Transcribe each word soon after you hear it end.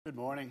Good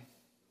morning.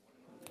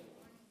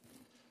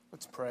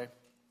 Let's pray.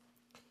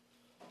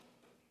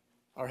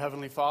 Our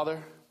Heavenly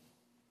Father,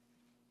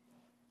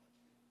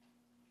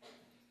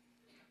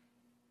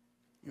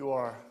 you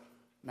are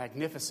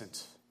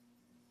magnificent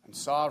and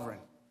sovereign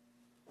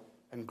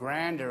and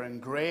grander and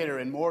greater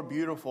and more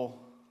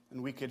beautiful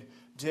than we could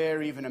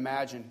dare even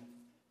imagine.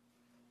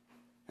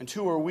 And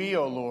who are we,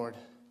 O Lord,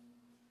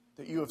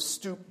 that you have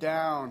stooped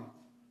down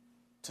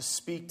to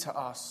speak to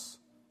us,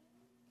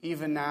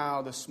 even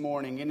now, this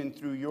morning, in and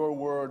through your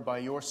word by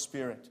your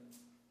Spirit.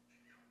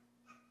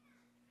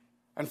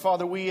 And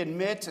Father, we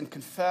admit and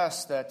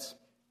confess that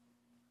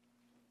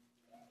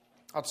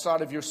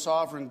outside of your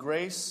sovereign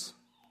grace,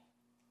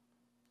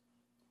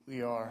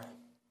 we are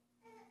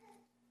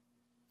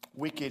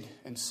wicked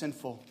and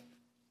sinful.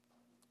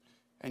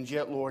 And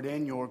yet, Lord,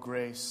 in your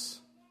grace,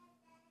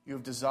 you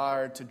have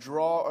desired to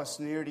draw us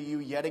near to you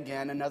yet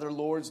again, another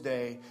Lord's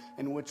Day,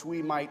 in which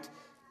we might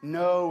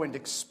know and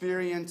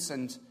experience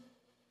and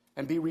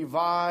be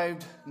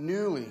revived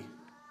newly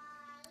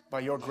by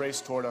your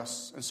grace toward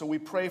us. And so we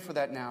pray for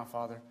that now,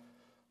 Father.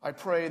 I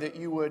pray that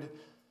you would,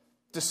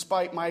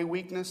 despite my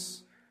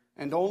weakness,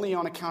 and only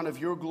on account of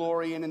your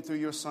glory in and through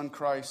your Son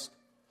Christ,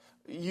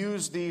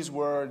 use these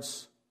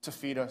words to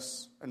feed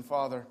us. And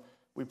Father,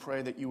 we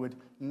pray that you would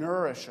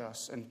nourish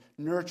us and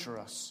nurture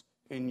us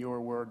in your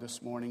word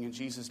this morning. In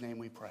Jesus' name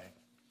we pray.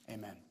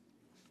 Amen.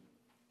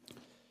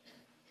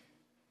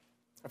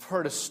 I've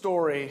heard a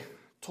story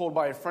told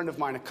by a friend of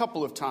mine a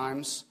couple of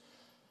times,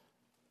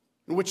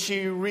 in which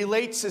he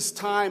relates his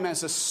time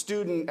as a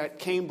student at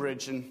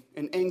Cambridge in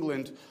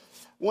England.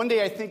 One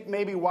day, I think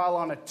maybe while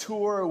on a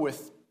tour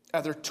with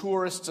other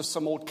tourists of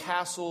some old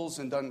castles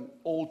and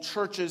old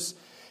churches,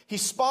 he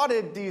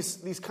spotted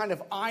these kind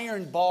of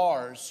iron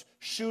bars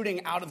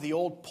shooting out of the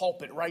old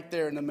pulpit right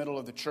there in the middle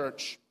of the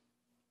church.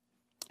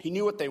 He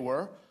knew what they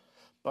were,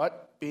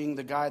 but being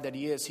the guy that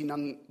he is, he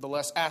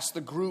nonetheless asked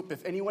the group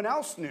if anyone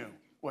else knew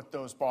what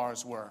those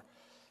bars were.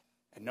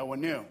 And no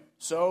one knew.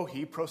 So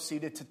he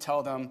proceeded to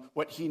tell them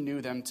what he knew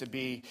them to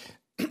be.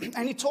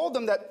 And he told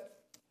them that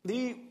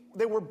they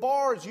were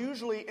bars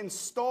usually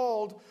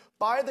installed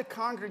by the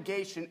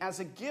congregation as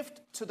a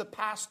gift to the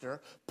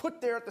pastor, put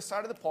there at the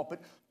side of the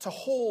pulpit to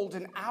hold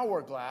an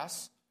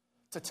hourglass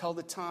to tell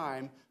the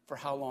time for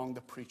how long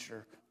the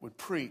preacher would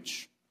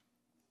preach.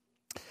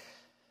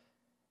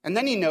 And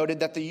then he noted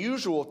that the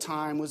usual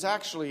time was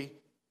actually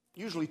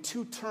usually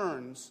 2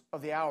 turns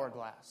of the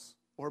hourglass,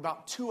 or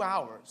about 2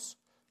 hours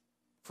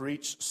for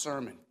each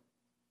sermon.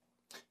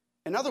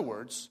 In other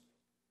words,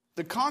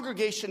 the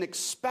congregation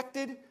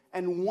expected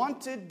and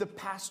wanted the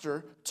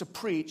pastor to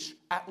preach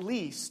at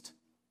least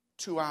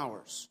 2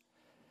 hours.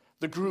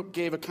 The group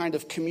gave a kind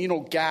of communal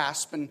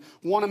gasp, and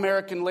one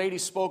American lady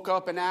spoke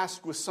up and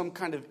asked with some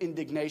kind of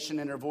indignation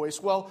in her voice,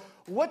 "Well,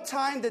 what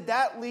time did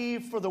that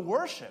leave for the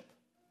worship?"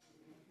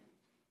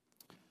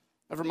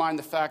 Never mind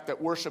the fact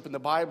that worship in the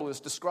Bible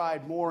is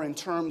described more in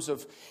terms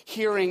of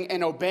hearing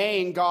and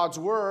obeying God's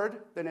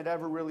word than it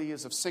ever really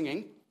is of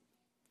singing.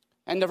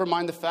 And never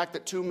mind the fact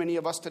that too many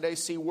of us today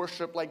see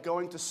worship like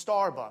going to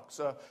Starbucks,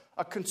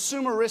 a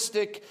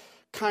consumeristic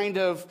kind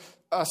of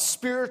a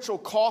spiritual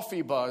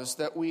coffee buzz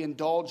that we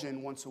indulge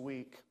in once a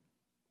week.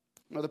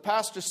 Now, the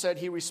pastor said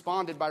he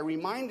responded by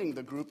reminding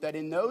the group that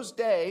in those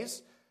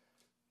days,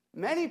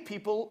 many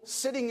people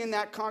sitting in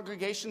that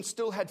congregation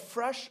still had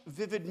fresh,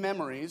 vivid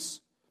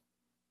memories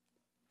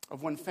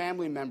of when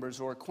family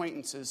members or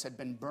acquaintances had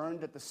been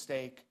burned at the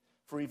stake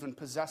for even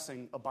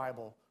possessing a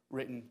Bible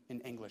written in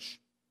English.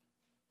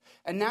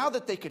 And now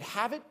that they could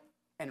have it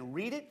and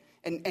read it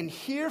and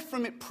hear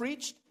from it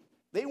preached,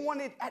 they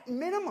wanted at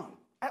minimum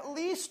at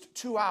least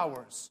 2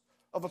 hours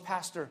of a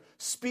pastor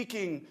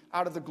speaking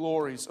out of the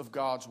glories of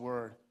God's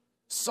word.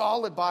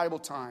 Solid Bible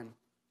time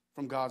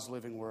from God's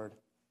living word.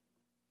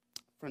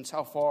 Friends,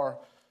 how far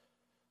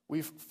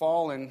we've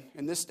fallen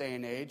in this day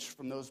and age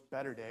from those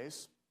better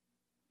days.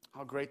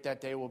 How great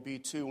that day will be,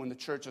 too, when the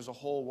church as a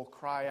whole will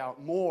cry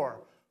out,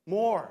 more,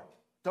 more.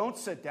 Don't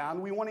sit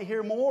down. We want to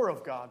hear more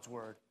of God's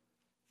word.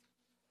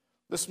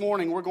 This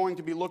morning, we're going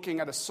to be looking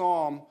at a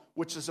psalm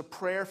which is a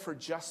prayer for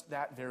just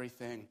that very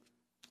thing.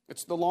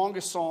 It's the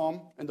longest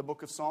psalm in the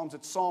book of Psalms.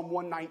 It's Psalm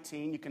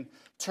 119. You can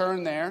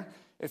turn there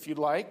if you'd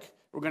like.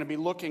 We're going to be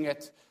looking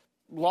at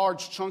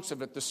large chunks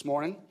of it this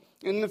morning.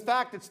 And in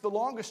fact, it's the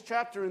longest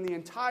chapter in the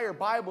entire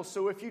Bible,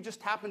 so if you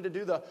just happen to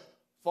do the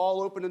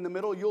fall open in the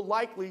middle, you'll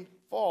likely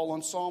fall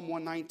on Psalm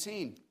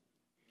 119.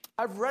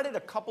 I've read it a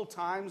couple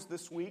times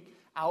this week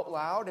out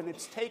loud, and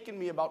it's taken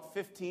me about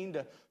 15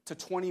 to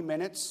 20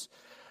 minutes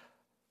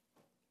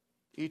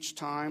each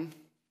time.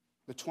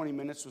 The 20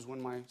 minutes was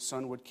when my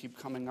son would keep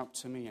coming up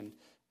to me and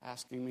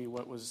asking me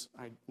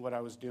what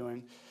I was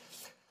doing.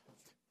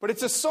 But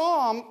it's a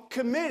psalm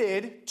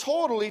committed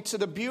totally to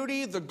the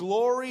beauty, the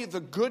glory,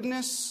 the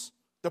goodness,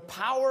 the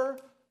power,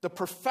 the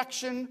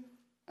perfection,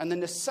 and the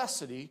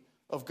necessity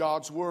of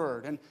God's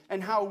word,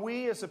 and how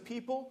we as a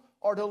people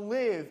are to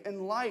live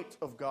in light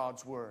of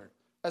God's word,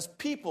 as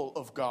people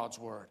of God's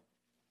word.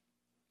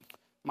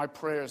 My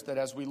prayer is that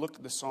as we look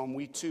at the psalm,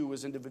 we too,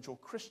 as individual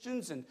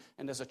Christians and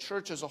as a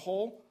church as a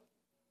whole,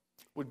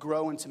 would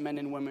grow into men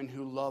and women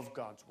who love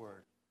God's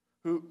word,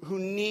 who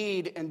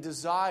need and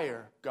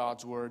desire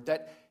God's word,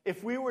 that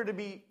if we were to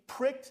be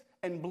pricked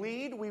and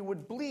bleed, we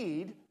would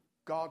bleed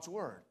God's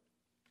word.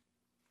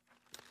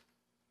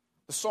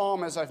 The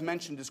psalm, as I've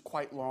mentioned, is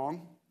quite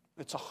long.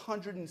 It's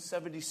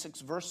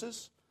 176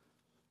 verses.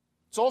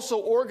 It's also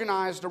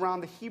organized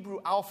around the Hebrew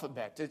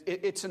alphabet.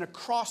 It's an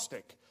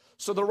acrostic.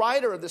 So the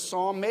writer of this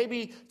psalm,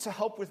 maybe to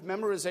help with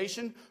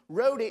memorization,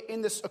 wrote it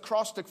in this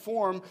acrostic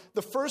form.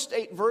 The first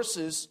 8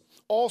 verses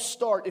all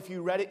start, if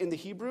you read it in the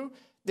Hebrew,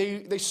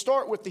 they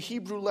start with the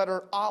Hebrew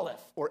letter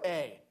Aleph, or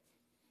A.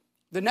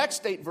 The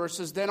next 8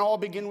 verses then all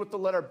begin with the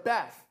letter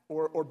Beth,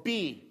 or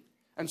B.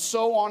 And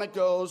so on it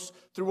goes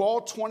through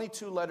all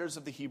 22 letters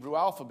of the Hebrew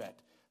alphabet.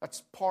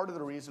 That's part of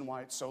the reason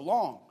why it's so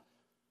long.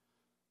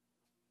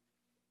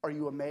 Are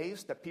you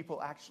amazed that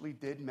people actually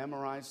did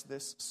memorize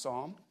this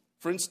psalm?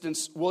 For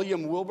instance,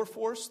 William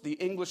Wilberforce, the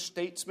English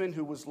statesman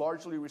who was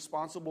largely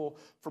responsible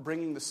for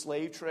bringing the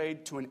slave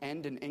trade to an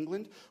end in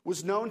England,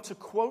 was known to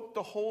quote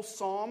the whole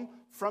psalm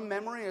from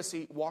memory as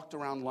he walked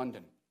around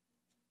London.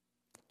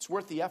 It's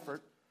worth the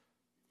effort.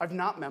 I've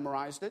not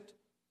memorized it.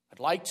 I'd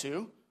like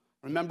to.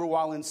 Remember,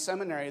 while in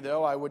seminary,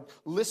 though, I would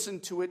listen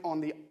to it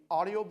on the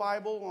audio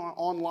Bible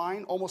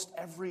online almost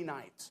every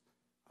night.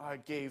 I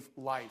gave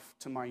life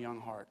to my young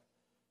heart.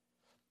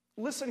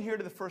 Listen here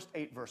to the first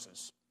 8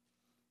 verses.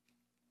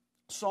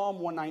 Psalm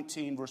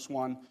 119, verse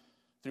 1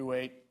 through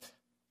 8.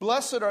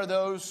 Blessed are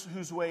those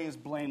whose way is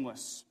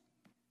blameless,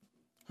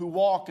 who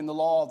walk in the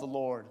law of the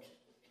Lord.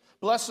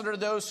 Blessed are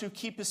those who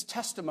keep his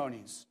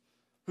testimonies,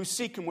 who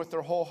seek him with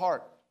their whole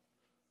heart,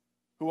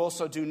 who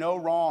also do no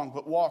wrong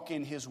but walk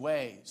in his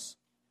ways.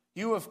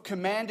 You have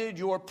commanded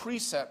your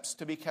precepts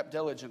to be kept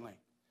diligently.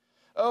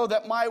 Oh,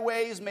 that my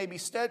ways may be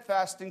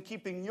steadfast in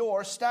keeping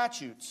your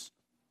statutes.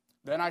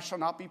 Then I shall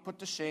not be put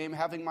to shame,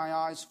 having my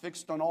eyes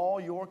fixed on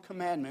all your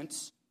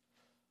commandments.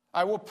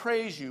 I will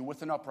praise you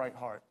with an upright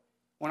heart.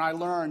 When I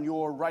learn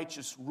your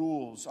righteous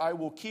rules, I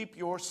will keep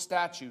your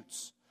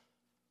statutes.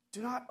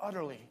 Do not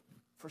utterly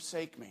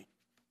forsake me.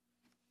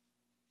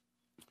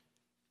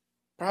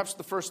 Perhaps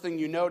the first thing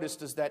you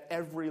noticed is that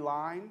every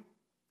line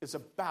is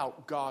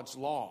about God's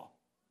law,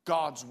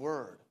 God's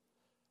word.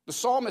 The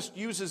psalmist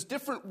uses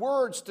different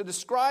words to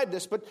describe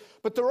this, but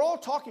they're all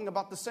talking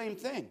about the same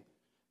thing.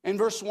 In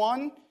verse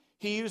 1,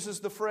 he uses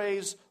the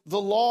phrase,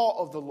 the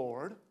law of the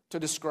Lord, to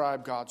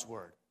describe God's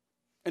word.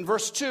 In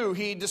verse 2,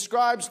 he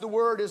describes the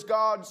word as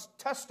God's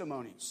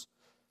testimonies.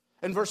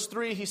 In verse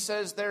 3, he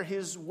says they're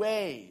his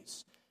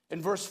ways.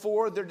 In verse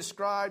 4, they're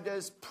described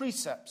as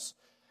precepts.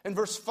 In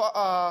verse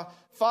 5,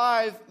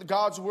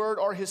 God's word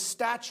are his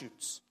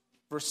statutes.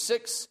 Verse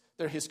 6,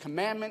 they're his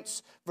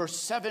commandments. Verse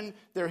 7,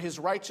 they're his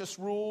righteous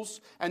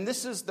rules. And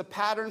this is the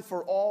pattern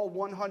for all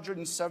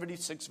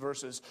 176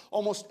 verses.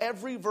 Almost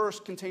every verse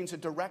contains a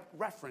direct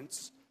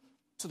reference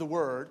to the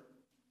word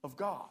of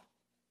God.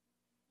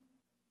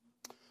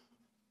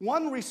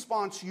 One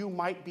response you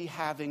might be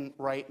having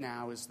right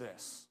now is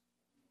this.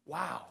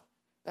 Wow,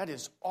 that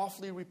is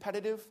awfully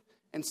repetitive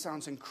and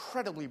sounds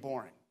incredibly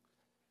boring.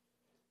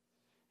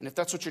 And if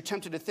that's what you're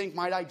tempted to think,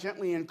 might I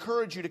gently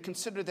encourage you to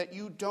consider that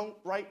you don't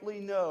rightly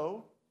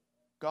know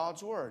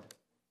God's word.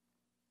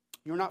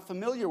 You're not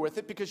familiar with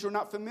it because you're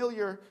not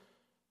familiar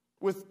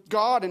with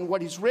God and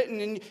what he's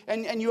written,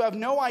 and you have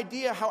no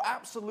idea how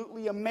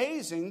absolutely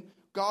amazing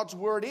God's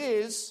word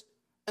is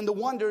and the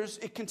wonders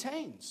it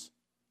contains.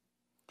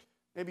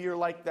 Maybe you're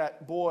like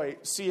that boy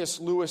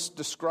C.S. Lewis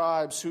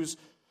describes who's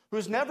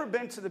never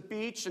been to the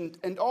beach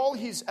and all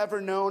he's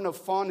ever known of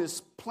fun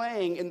is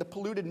playing in the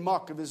polluted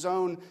muck of his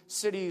own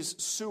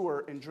city's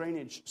sewer and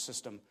drainage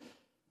system.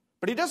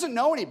 But he doesn't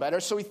know any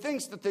better, so he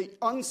thinks that the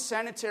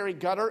unsanitary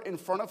gutter in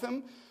front of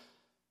him,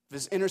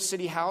 his inner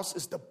city house,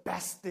 is the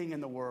best thing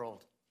in the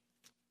world.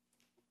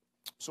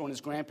 So when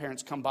his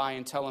grandparents come by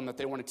and tell him that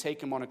they want to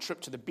take him on a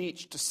trip to the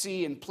beach to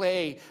see and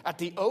play at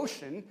the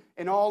ocean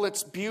in all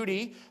its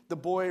beauty, the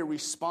boy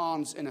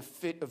responds in a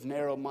fit of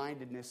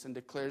narrow-mindedness and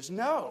declares,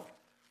 "No,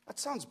 that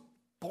sounds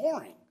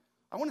boring.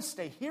 I want to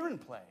stay here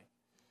and play."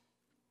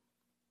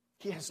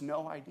 He has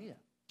no idea.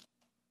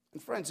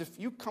 And friends, if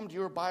you come to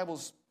your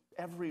Bibles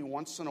every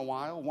once in a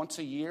while, once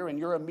a year, and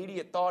your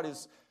immediate thought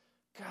is,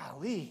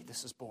 golly,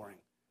 this is boring,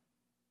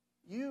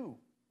 you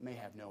may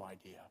have no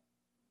idea.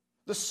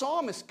 The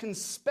psalmist can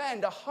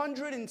spend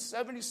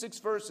 176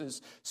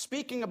 verses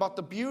speaking about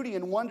the beauty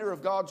and wonder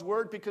of God's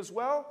word because,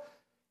 well,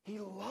 he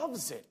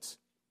loves it.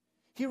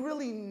 He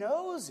really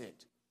knows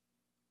it.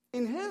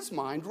 In his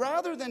mind,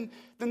 rather than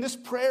this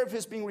prayer of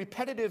his being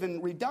repetitive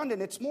and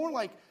redundant, it's more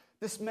like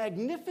this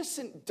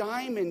magnificent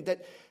diamond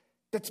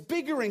that's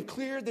bigger and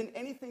clearer than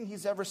anything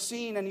he's ever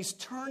seen, and he's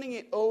turning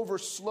it over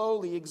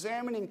slowly,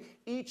 examining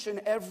each and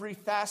every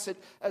facet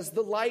as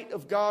the light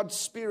of God's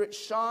Spirit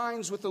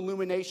shines with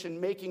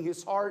illumination, making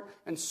his heart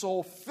and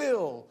soul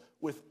fill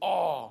with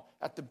awe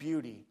at the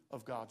beauty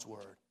of God's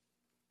word.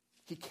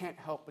 He can't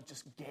help but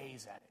just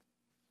gaze at it.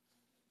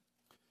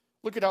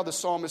 Look at how the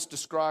psalmist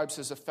describes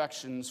his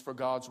affections for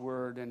God's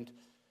word and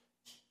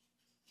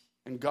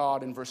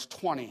God in verse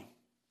 20.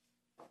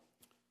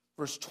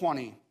 Verse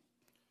 20.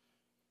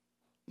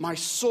 My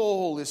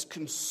soul is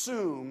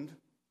consumed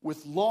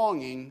with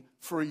longing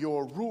for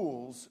your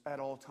rules at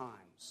all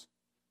times.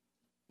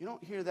 You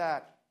don't hear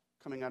that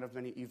coming out of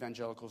many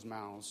evangelicals'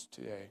 mouths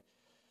today.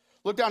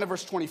 Look down at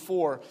verse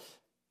 24.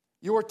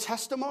 Your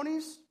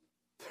testimonies,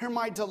 they're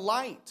my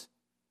delight.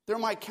 They're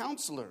my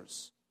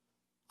counselors.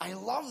 I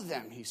love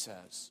them, he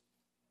says.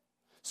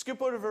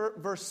 Skip over to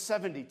verse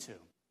 72.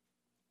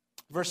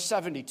 Verse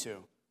 72.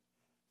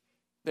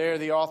 There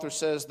the author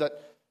says that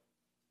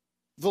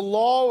the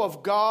law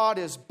of God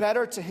is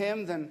better to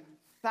him than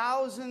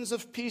thousands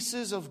of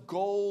pieces of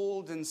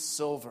gold and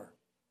silver.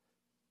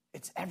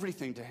 It's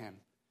everything to him.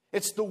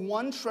 It's the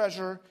one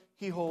treasure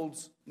he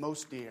holds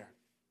most dear.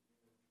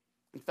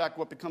 In fact,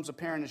 what becomes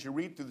apparent as you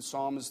read through the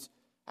psalm is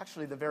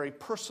actually the very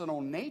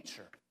personal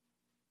nature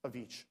of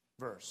each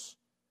verse.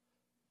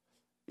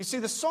 You see,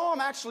 the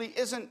psalm actually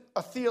isn't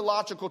a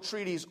theological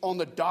treatise on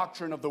the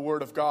doctrine of the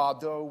Word of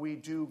God, though we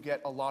do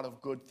get a lot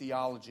of good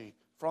theology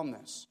from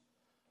this.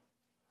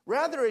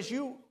 Rather, as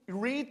you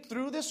read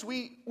through this,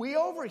 we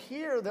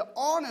overhear the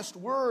honest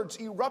words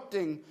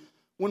erupting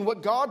when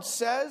what God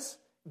says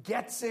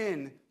gets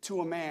in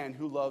to a man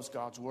who loves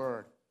God's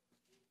word.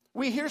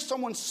 We hear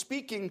someone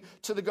speaking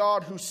to the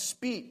God who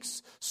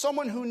speaks,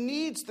 someone who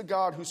needs the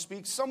God who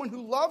speaks, someone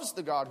who loves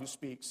the God who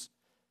speaks.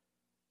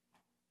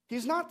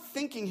 He's not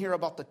thinking here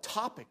about the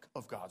topic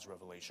of God's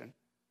revelation.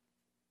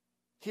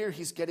 Here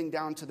he's getting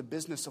down to the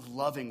business of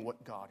loving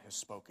what God has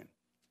spoken.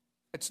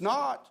 It's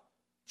not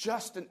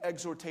just an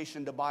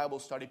exhortation to Bible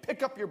study.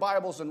 Pick up your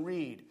Bibles and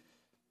read.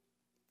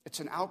 It's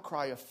an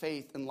outcry of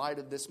faith in light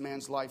of this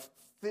man's life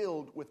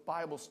filled with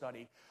Bible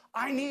study.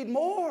 I need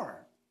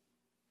more.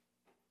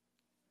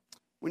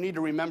 We need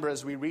to remember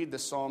as we read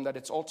this psalm that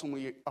it's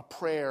ultimately a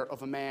prayer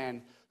of a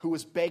man who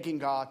is begging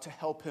God to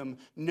help him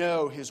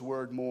know his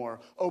word more,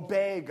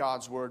 obey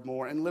God's word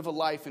more, and live a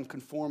life in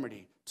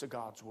conformity to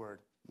God's word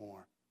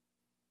more.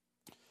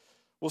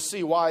 We'll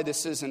see why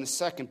this is in a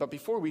second, but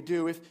before we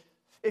do,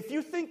 if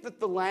you think that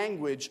the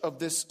language of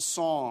this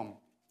psalm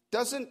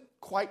doesn't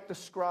quite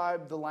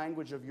describe the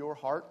language of your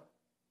heart,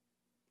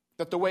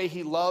 that the way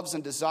he loves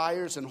and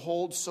desires and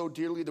holds so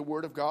dearly the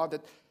word of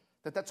God,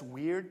 that's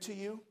weird to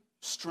you,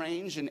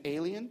 strange and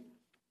alien,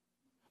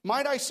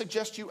 might I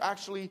suggest you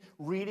actually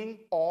reading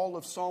all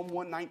of Psalm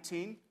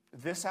 119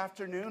 this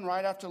afternoon,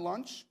 right after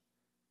lunch?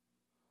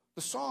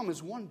 The psalm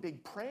is one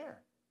big prayer.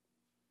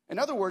 In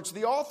other words,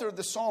 the author of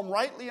the psalm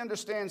rightly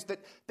understands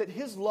that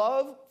his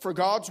love for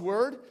God's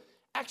word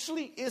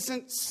actually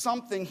isn't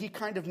something he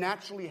kind of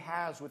naturally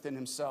has within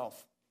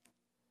himself.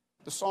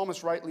 The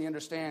psalmist rightly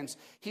understands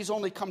he's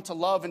only come to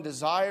love and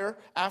desire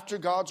after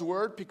God's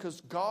word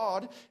because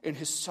God, in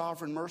his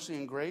sovereign mercy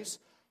and grace,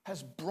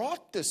 has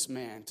brought this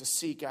man to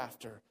seek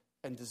after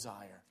and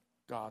desire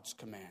God's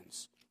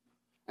commands.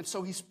 And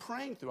so he's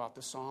praying throughout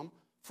the psalm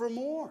for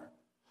more.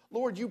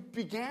 Lord, you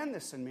began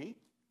this in me.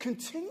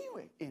 Continue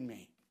it in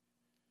me.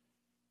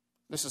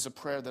 This is a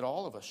prayer that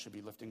all of us should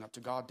be lifting up to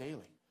God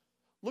daily.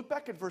 Look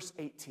back at verse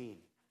 18.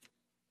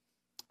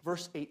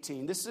 Verse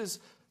 18. This is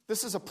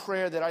a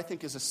prayer that I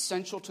think is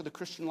essential to the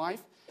Christian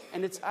life.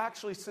 And it's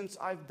actually, since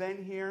I've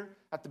been here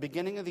at the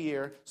beginning of the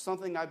year,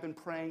 something I've been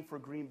praying for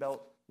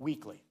Greenbelt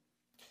weekly.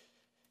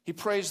 He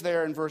prays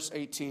there in verse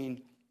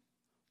 18,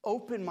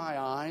 open my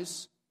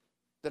eyes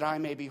that I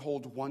may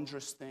behold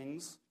wondrous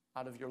things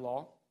out of your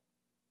law.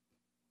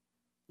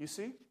 You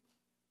see?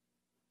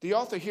 The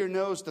author here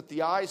knows that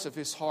the eyes of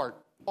his heart,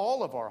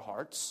 all of our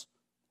hearts,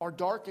 are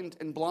darkened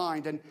and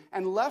blind.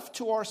 And left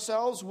to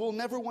ourselves, we'll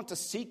never want to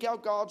seek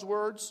out God's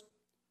words.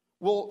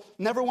 We'll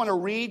never want to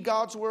read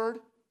God's word.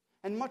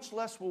 And much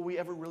less will we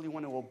ever really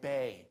want to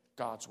obey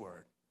God's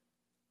word.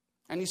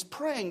 And he's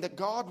praying that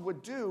God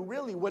would do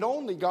really what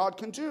only God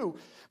can do.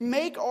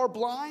 Make our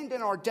blind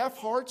and our deaf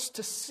hearts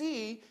to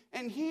see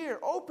and hear.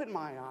 Open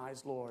my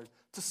eyes, Lord,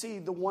 to see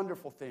the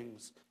wonderful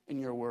things in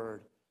your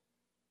word.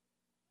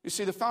 You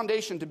see, the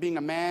foundation to being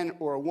a man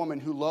or a woman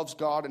who loves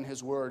God and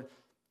his word,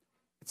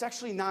 it's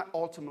actually not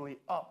ultimately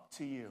up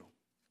to you.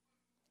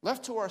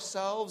 Left to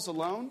ourselves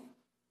alone,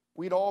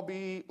 we'd all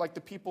be like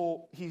the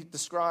people he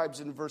describes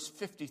in verse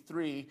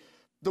 53,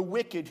 the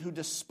wicked who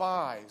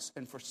despise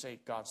and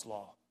forsake God's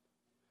law.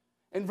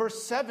 In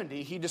verse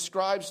 70, he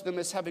describes them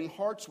as having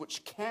hearts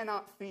which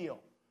cannot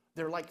feel.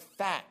 They're like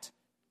fat.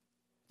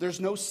 There's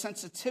no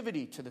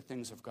sensitivity to the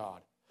things of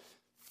God.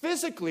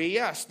 Physically,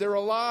 yes, they're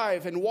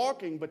alive and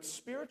walking, but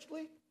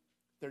spiritually,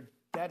 they're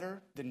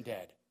deader than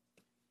dead.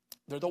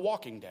 They're the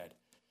walking dead.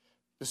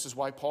 This is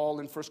why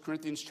Paul in 1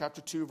 Corinthians chapter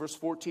 2, verse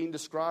 14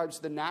 describes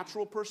the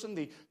natural person,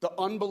 the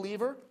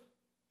unbeliever,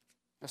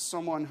 as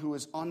someone who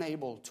is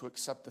unable to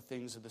accept the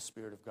things of the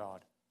Spirit of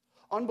God.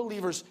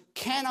 Unbelievers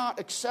cannot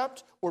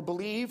accept or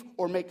believe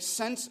or make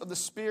sense of the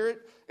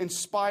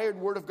Spirit-inspired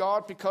Word of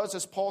God because,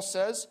 as Paul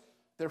says,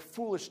 they're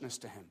foolishness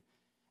to him.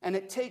 And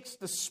it takes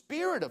the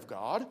Spirit of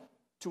God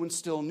to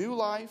instill new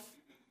life,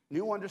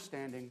 new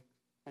understanding,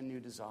 and new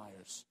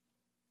desires.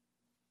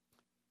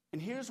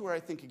 And here's where I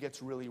think it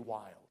gets really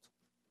wild.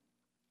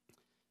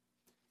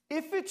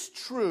 If it's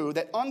true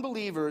that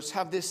unbelievers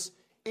have this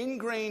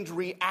ingrained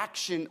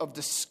reaction of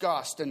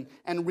disgust and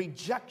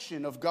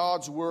rejection of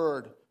God's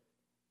word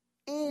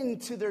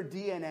into their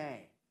DNA,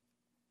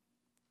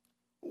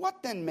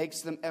 what then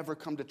makes them ever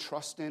come to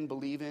trust in,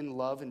 believe in,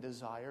 love, and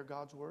desire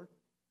God's word?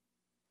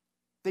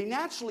 They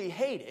naturally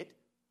hate it,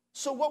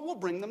 so what will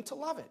bring them to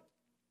love it?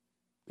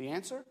 The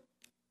answer?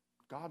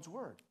 God's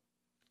word.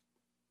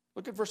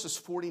 Look at verses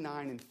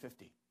 49 and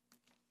 50.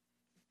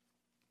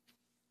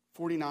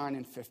 49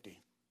 and 50.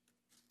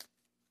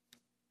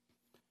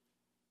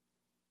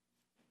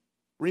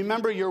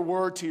 Remember your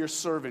word to your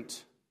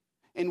servant,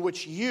 in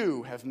which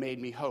you have made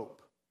me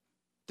hope.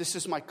 This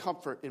is my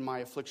comfort in my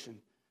affliction,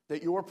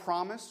 that your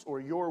promise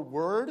or your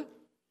word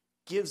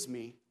gives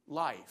me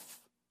life.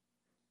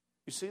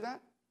 You see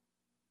that?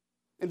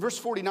 In verse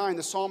 49,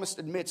 the psalmist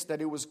admits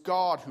that it was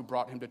God who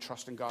brought him to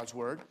trust in God's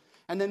word.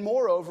 And then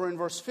moreover, in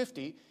verse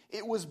 50,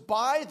 it was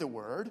by the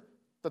word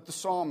that the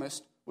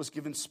psalmist was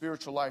given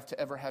spiritual life to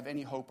ever have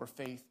any hope or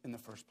faith in the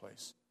first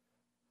place.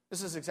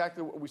 This is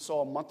exactly what we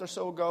saw a month or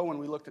so ago when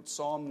we looked at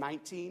Psalm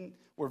 19,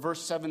 where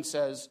verse 7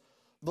 says,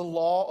 the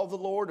law of the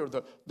Lord, or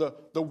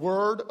the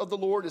word of the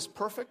Lord is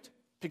perfect,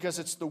 because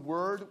it's the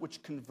word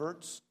which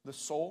converts the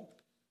soul.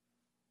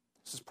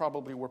 This is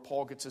probably where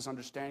Paul gets his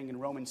understanding in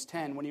Romans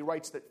 10 when he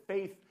writes that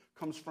faith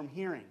comes from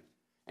hearing,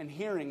 and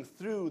hearing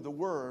through the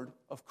word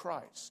of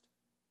Christ.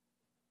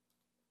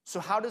 So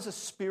how does a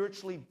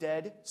spiritually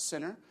dead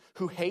sinner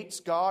who hates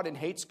God and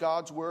hates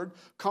God's word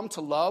come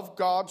to love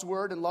God's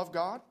word and love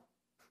God?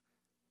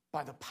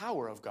 By the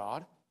power of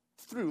God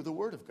through the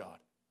word of God.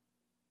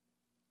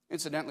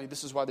 Incidentally,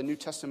 this is why the New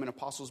Testament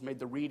apostles made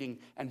the reading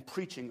and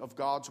preaching of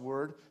God's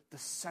word the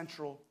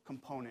central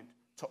component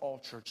to all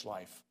church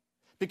life.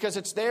 Because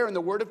it's there in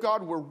the word of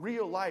God where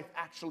real life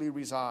actually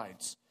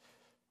resides.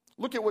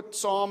 Look at what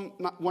Psalm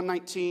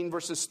 119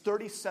 verses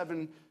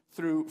 37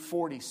 through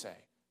 40 say.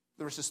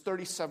 Verses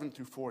 37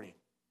 through 40.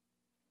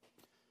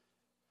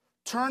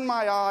 Turn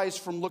my eyes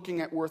from looking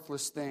at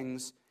worthless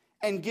things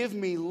and give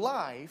me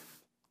life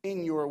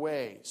in your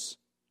ways.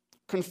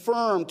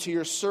 Confirm to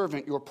your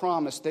servant your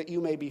promise that you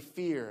may be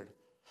feared.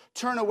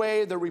 Turn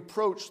away the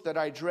reproach that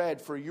I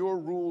dread, for your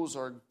rules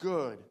are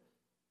good.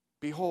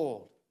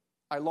 Behold,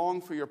 I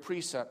long for your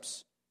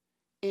precepts.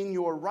 In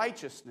your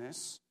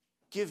righteousness,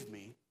 give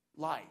me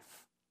life.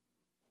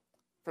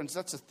 Friends,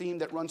 that's a theme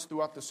that runs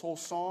throughout this whole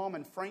psalm,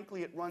 and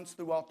frankly, it runs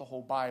throughout the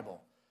whole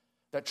Bible.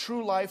 That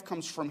true life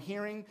comes from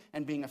hearing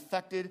and being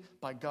affected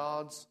by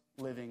God's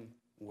living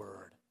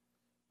word.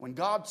 When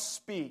God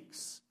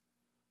speaks,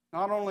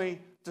 not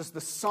only does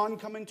the sun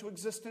come into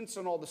existence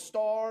and all the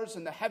stars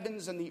and the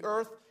heavens and the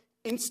earth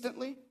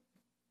instantly,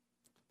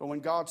 but when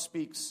God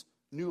speaks,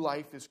 new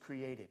life is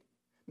created.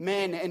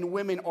 Men and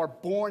women are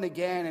born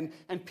again,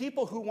 and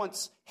people who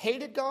once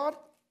hated God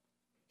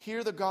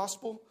hear the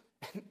gospel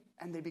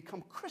and they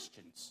become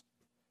Christians.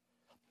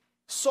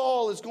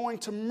 Saul is going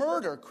to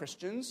murder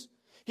Christians.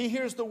 He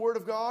hears the word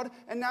of God,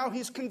 and now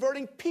he's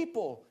converting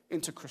people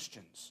into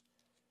Christians.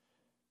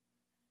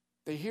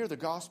 They hear the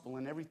gospel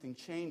and everything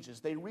changes.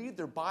 They read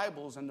their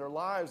Bibles and their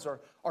lives are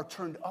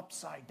turned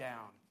upside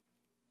down,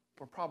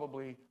 or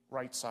probably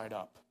right side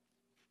up.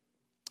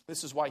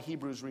 This is why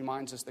Hebrews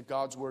reminds us that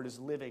God's word is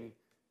living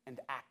and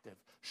active,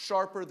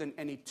 sharper than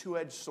any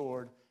two-edged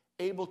sword,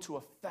 able to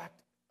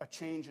effect a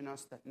change in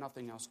us that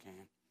nothing else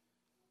can.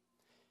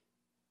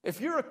 If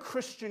you're a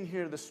Christian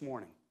here this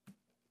morning,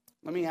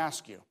 let me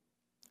ask you,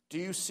 do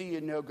you see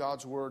and know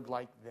God's word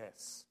like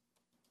this?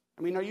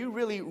 I mean, are you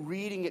really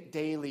reading it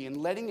daily and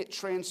letting it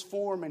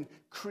transform and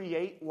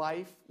create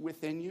life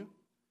within you?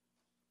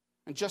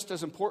 And just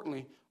as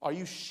importantly, are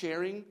you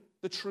sharing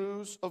the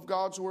truths of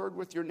God's word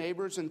with your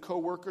neighbors and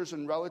coworkers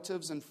and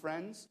relatives and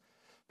friends?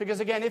 Because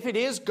again, if it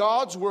is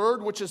God's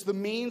word, which is the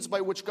means by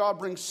which God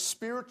brings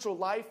spiritual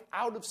life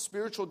out of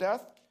spiritual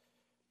death,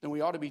 then we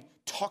ought to be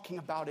talking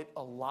about it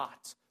a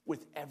lot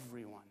with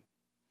everyone.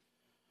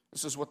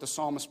 This is what the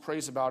psalmist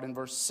prays about in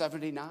verse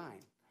 79.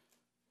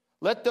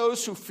 Let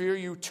those who fear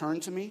you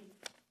turn to me,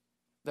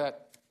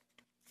 that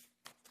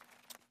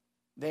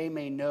they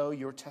may know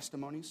your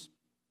testimonies.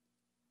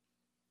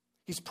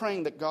 He's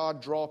praying that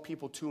God draw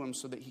people to him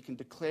so that he can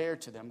declare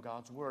to them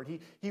God's word.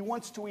 He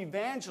wants to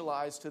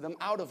evangelize to them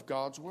out of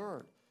God's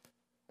word.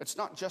 It's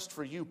not just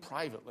for you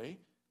privately,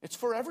 it's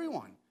for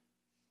everyone.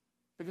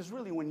 Because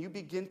really, when you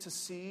begin to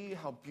see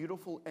how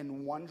beautiful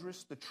and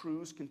wondrous the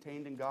truths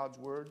contained in God's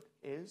word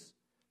is,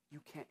 you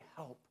can't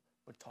help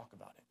but talk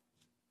about it.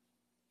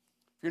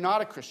 If you're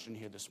not a Christian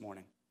here this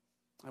morning,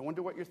 I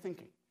wonder what you're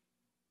thinking.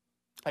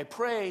 I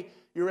pray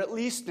you're at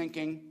least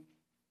thinking,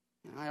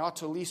 I ought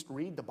to at least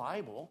read the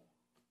Bible.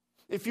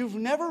 If you've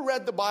never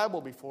read the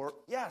Bible before,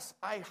 yes,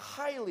 I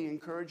highly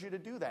encourage you to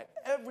do that.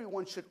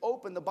 Everyone should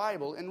open the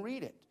Bible and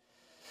read it.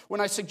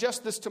 When I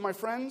suggest this to my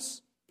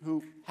friends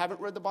who haven't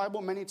read the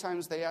Bible, many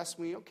times they ask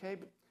me, okay,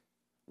 but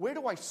where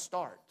do I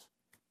start?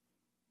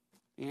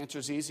 The answer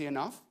is easy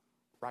enough,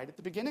 right at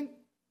the beginning.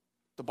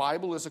 The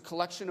Bible is a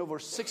collection of over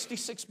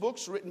 66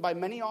 books written by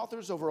many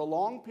authors over a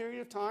long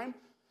period of time,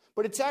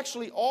 but it's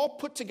actually all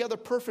put together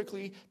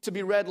perfectly to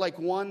be read like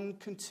one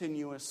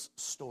continuous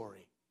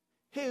story.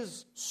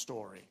 His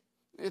story.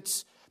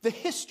 It's the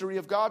history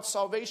of God's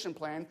salvation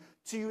plan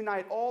to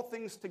unite all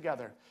things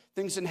together,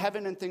 things in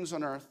heaven and things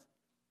on earth,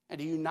 and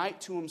to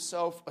unite to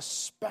himself a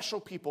special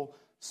people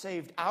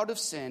saved out of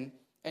sin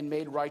and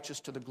made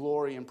righteous to the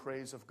glory and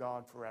praise of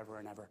God forever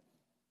and ever.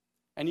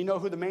 And you know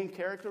who the main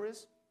character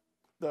is?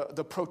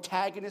 The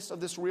protagonist of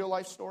this real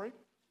life story?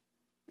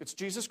 It's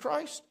Jesus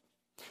Christ.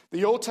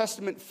 The Old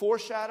Testament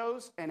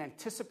foreshadows and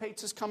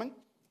anticipates his coming.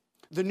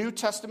 The New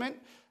Testament,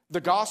 the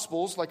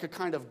Gospels, like a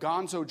kind of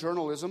gonzo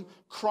journalism,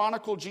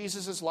 chronicle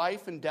Jesus'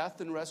 life and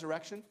death and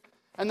resurrection.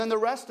 And then the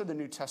rest of the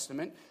New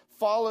Testament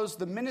follows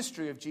the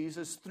ministry of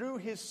Jesus through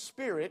his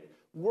Spirit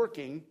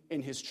working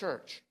in his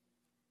church.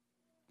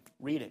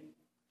 Read it.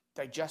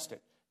 Digest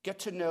it. Get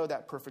to know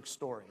that perfect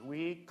story.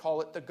 We call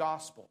it the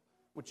gospel,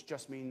 which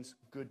just means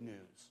good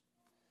news.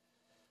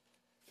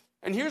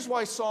 And here's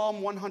why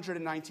Psalm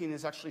 119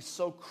 is actually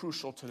so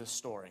crucial to this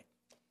story.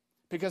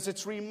 Because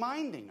it's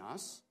reminding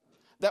us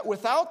that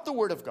without the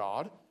Word of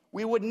God,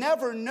 we would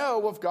never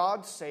know of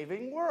God's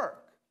saving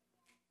work.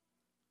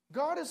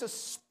 God is a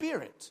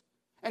spirit,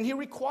 and he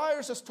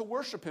requires us to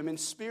worship him in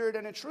spirit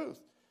and in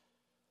truth.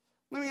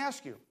 Let me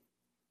ask you,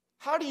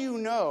 how do you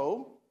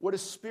know what a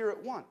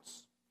spirit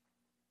wants?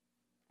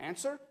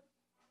 Answer,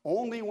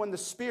 only when the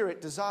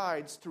Spirit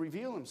decides to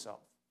reveal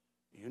himself.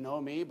 You know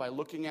me by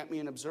looking at me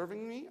and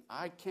observing me.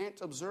 I can't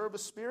observe a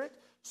spirit,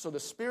 so the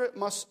Spirit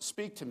must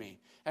speak to me.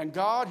 And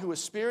God, who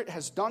is Spirit,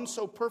 has done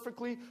so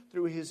perfectly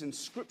through his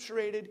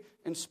inscripturated,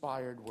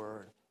 inspired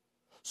word.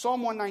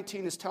 Psalm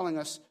 119 is telling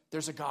us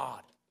there's a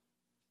God.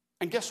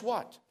 And guess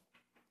what?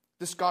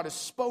 This God has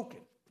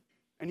spoken.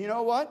 And you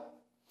know what?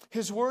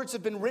 His words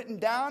have been written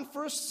down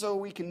for us so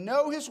we can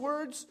know his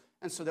words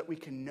and so that we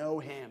can know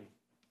him.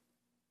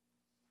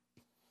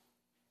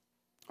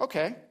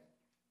 Okay.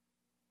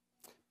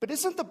 But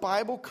isn't the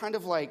Bible kind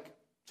of like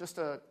just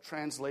a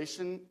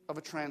translation of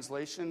a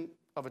translation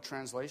of a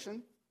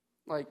translation?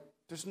 Like,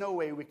 there's no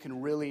way we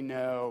can really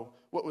know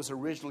what was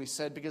originally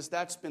said because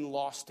that's been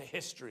lost to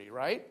history,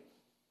 right?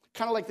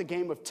 Kind of like the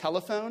game of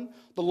telephone.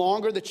 The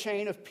longer the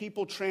chain of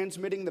people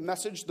transmitting the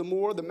message, the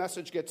more the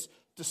message gets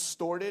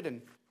distorted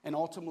and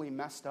ultimately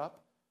messed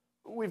up.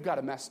 We've got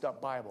a messed up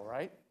Bible,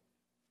 right?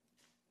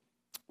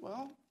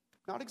 Well,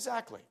 not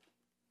exactly.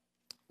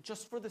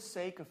 Just for the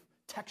sake of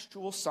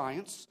textual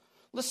science,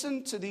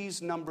 listen to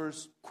these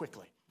numbers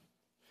quickly.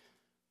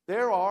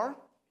 There are,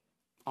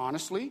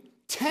 honestly,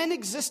 10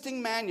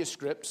 existing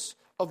manuscripts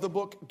of the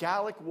book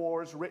Gallic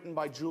Wars written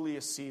by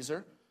Julius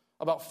Caesar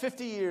about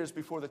 50 years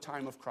before the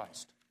time of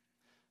Christ.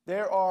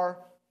 There are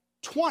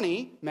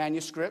 20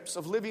 manuscripts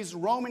of Livy's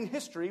Roman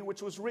history,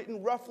 which was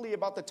written roughly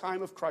about the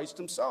time of Christ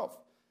himself.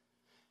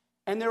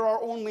 And there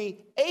are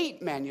only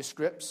 8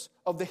 manuscripts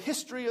of the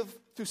history of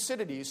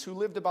Thucydides, who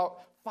lived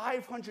about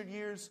 500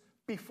 years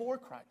before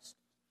Christ.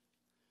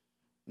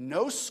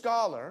 No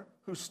scholar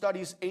who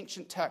studies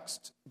ancient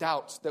texts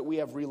doubts that we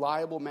have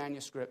reliable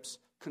manuscripts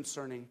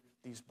concerning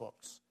these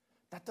books.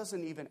 That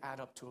doesn't even add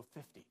up to a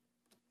 50.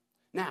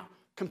 Now,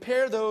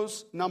 compare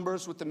those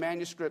numbers with the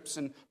manuscripts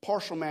and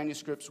partial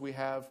manuscripts we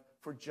have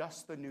for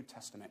just the New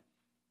Testament.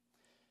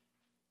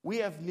 We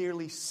have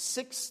nearly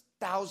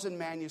 6,000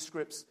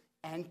 manuscripts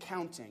and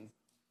counting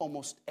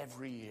almost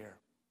every year.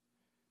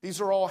 These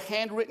are all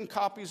handwritten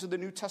copies of the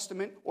New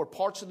Testament or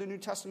parts of the New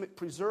Testament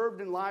preserved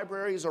in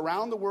libraries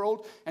around the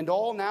world and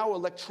all now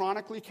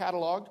electronically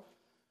cataloged.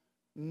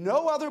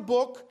 No other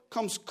book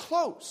comes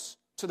close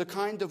to the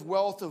kind of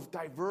wealth of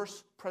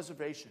diverse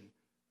preservation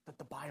that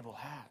the Bible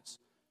has.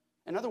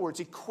 In other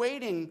words,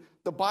 equating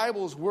the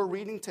Bibles we're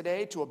reading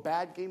today to a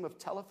bad game of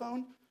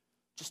telephone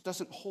just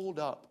doesn't hold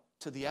up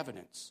to the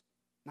evidence,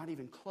 not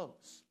even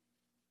close.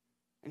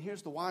 And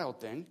here's the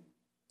wild thing.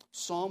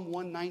 Psalm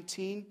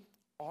 119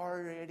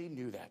 already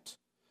knew that.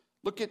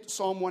 Look at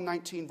Psalm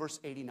 119, verse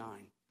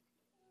 89.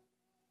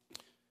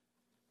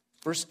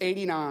 Verse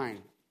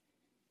 89.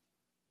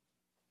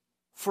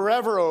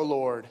 Forever, O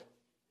Lord,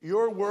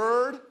 your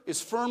word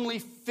is firmly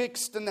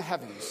fixed in the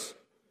heavens.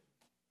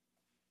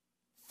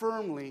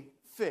 Firmly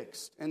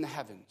fixed in the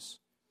heavens.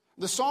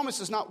 The psalmist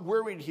is not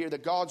worried here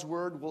that God's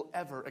word will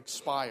ever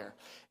expire.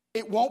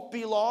 It won't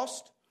be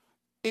lost.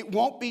 It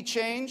won't be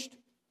changed.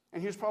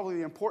 And here's probably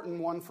the important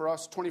one for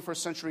us 21st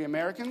century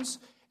Americans.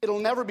 It'll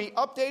never be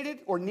updated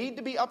or need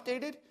to be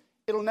updated.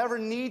 It'll never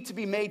need to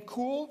be made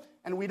cool,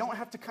 and we don't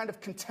have to kind of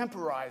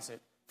contemporize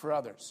it for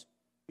others.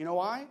 You know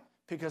why?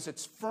 Because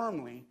it's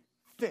firmly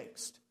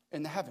fixed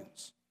in the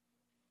heavens.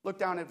 Look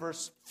down at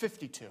verse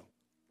 52.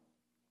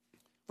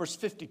 Verse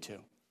 52.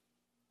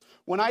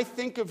 When I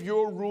think of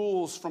your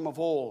rules from of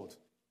old,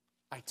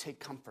 I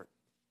take comfort.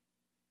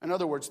 In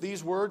other words,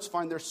 these words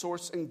find their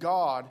source in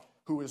God,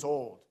 who is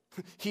old.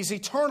 He's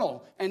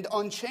eternal and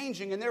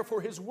unchanging, and therefore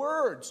his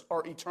words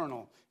are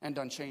eternal and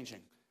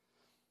unchanging.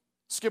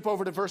 Skip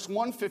over to verse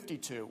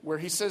 152, where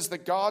he says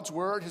that God's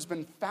word has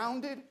been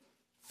founded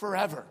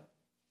forever.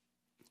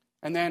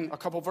 And then a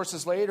couple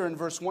verses later in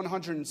verse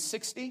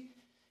 160,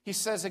 he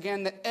says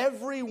again that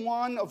every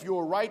one of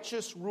your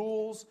righteous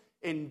rules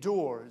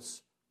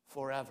endures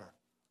forever.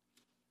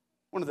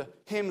 One of the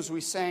hymns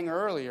we sang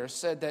earlier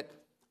said that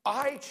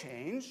I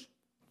change,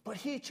 but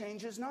he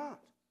changes not.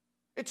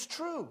 It's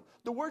true.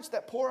 The words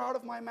that pour out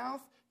of my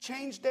mouth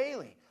change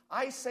daily.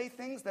 I say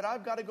things that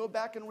I've got to go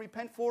back and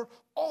repent for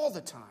all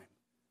the time.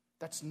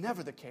 That's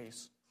never the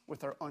case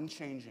with our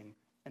unchanging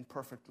and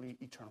perfectly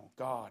eternal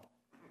God.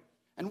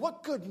 And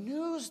what good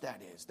news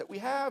that is that we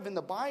have in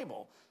the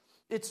Bible.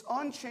 It's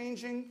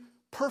unchanging,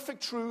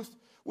 perfect truth,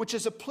 which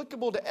is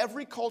applicable to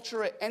every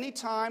culture at any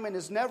time and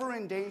is never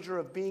in danger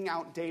of being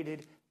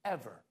outdated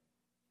ever.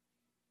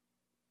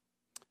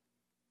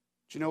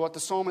 Do you know what? The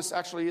psalmist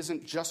actually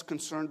isn't just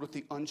concerned with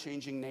the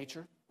unchanging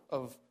nature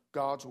of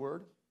God's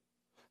word.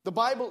 The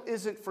Bible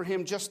isn't for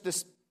him just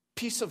this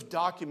piece of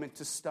document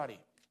to study.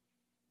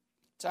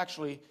 It's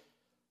actually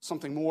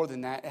something more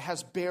than that. It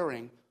has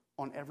bearing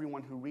on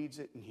everyone who reads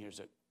it and hears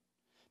it.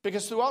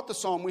 Because throughout the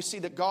psalm, we see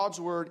that God's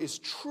word is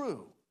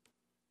true.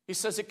 He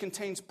says it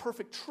contains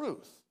perfect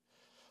truth.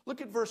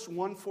 Look at verse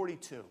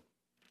 142.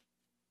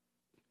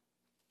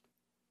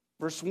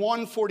 Verse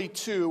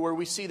 142, where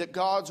we see that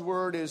God's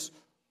word is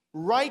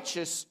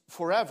righteous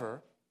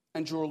forever,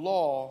 and your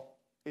law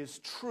is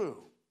true.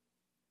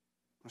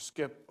 I'll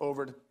skip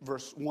over to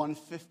verse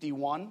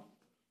 151.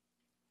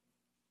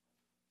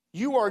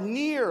 You are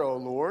near, O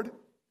Lord,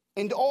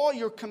 and all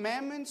your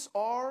commandments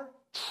are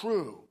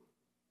true.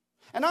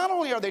 And not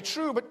only are they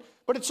true,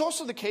 but it's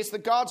also the case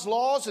that God's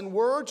laws and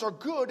words are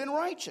good and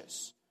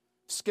righteous.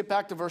 Skip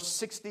back to verse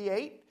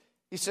 68.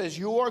 He says,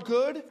 you are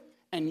good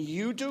and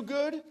you do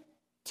good.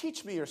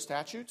 Teach me your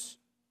statutes.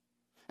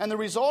 And the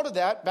result of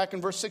that, back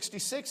in verse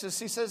 66, is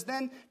he says,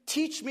 then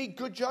teach me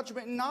good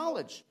judgment and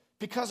knowledge,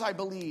 because I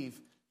believe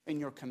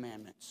in your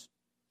commandments.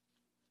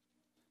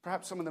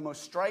 Perhaps some of the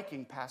most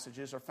striking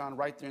passages are found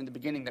right there in the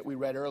beginning that we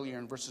read earlier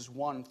in verses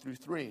 1 through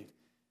 3.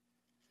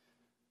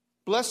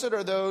 Blessed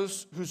are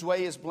those whose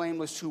way is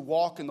blameless, who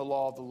walk in the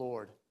law of the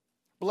Lord.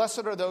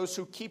 Blessed are those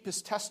who keep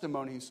his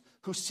testimonies,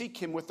 who seek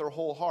him with their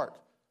whole heart,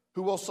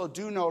 who also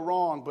do no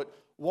wrong, but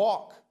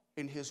walk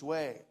in his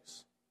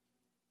ways.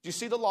 Do you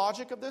see the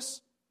logic of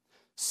this?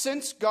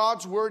 Since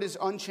God's word is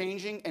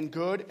unchanging and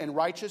good and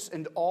righteous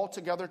and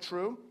altogether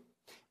true,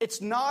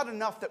 it's not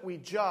enough that we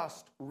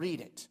just read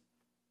it.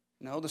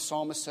 No, the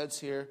psalmist says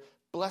here,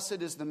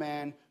 blessed is the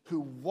man who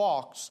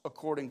walks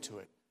according to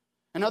it.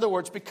 In other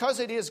words, because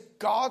it is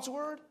God's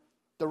word,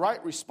 the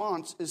right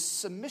response is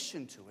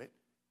submission to it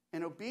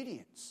and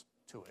obedience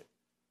to it.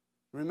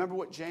 Remember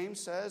what James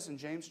says in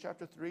James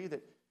chapter 3,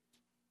 that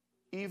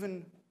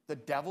even the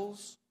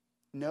devils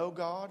know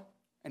God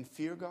and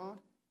fear God?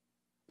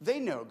 They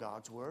know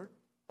God's word.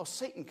 Oh,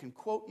 Satan can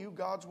quote you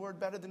God's word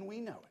better than we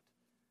know it,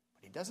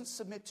 but he doesn't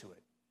submit to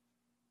it.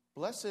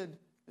 Blessed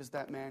is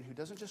that man who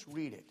doesn't just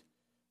read it,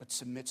 but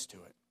submits to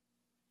it.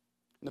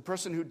 And the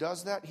person who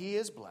does that, he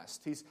is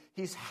blessed.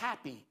 He's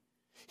happy.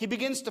 He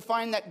begins to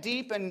find that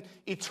deep and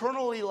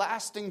eternally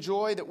lasting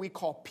joy that we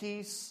call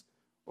peace,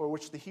 or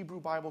which the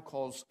Hebrew Bible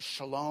calls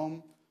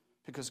shalom,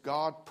 because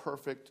God's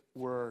perfect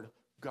word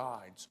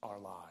guides our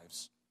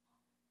lives.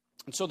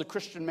 And so the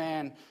Christian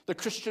man, the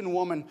Christian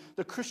woman,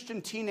 the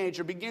Christian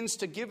teenager begins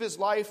to give his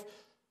life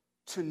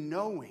to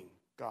knowing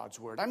God's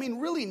word. I mean,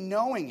 really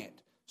knowing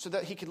it so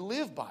that he can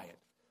live by it.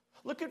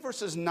 Look at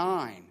verses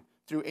 9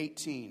 through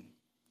 18.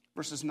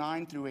 Verses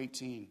 9 through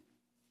 18.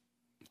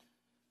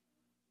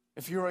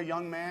 If you're a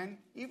young man,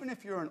 even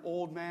if you're an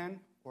old man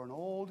or an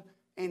old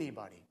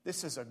anybody,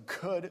 this is a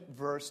good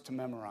verse to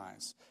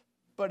memorize.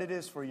 But it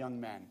is for young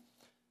men.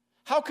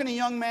 How can a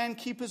young man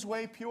keep his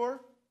way pure?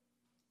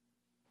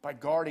 By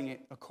guarding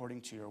it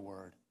according to your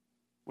word.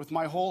 With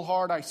my whole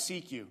heart I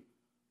seek you.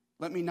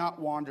 Let me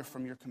not wander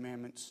from your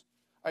commandments.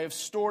 I have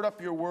stored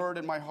up your word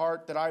in my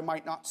heart that I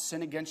might not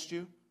sin against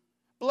you.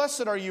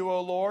 Blessed are you,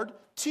 O Lord.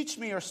 Teach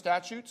me your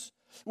statutes.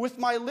 With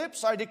my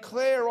lips I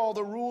declare all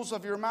the rules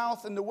of your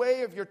mouth, and the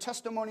way of your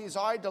testimonies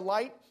I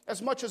delight,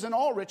 as much as in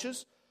all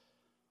riches.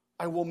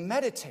 I will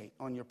meditate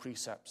on your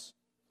precepts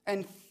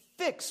and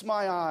fix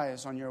my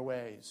eyes on your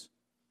ways.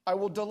 I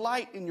will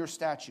delight in your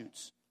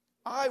statutes.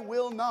 I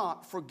will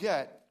not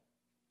forget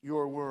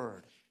your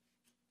word.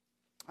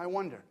 I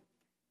wonder,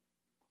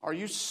 are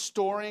you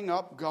storing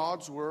up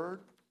God's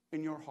word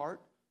in your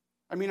heart?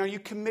 I mean, are you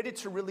committed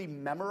to really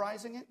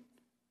memorizing it?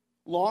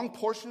 Long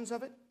portions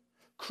of it?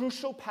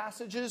 Crucial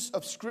passages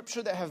of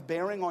Scripture that have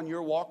bearing on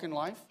your walk in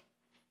life?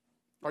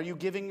 Are you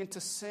giving into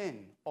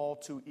sin all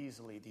too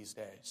easily these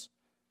days?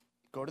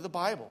 Go to the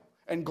Bible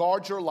and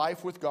guard your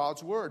life with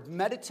God's word.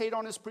 Meditate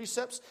on his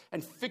precepts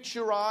and fix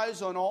your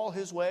eyes on all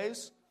his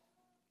ways.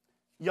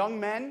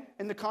 Young men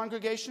in the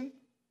congregation,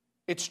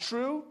 it's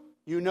true.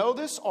 You know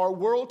this. Our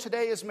world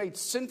today has made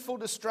sinful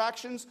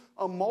distractions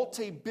a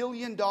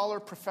multi-billion-dollar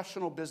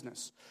professional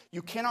business.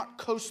 You cannot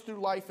coast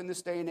through life in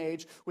this day and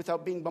age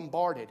without being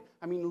bombarded.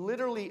 I mean,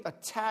 literally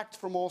attacked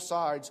from all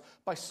sides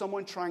by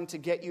someone trying to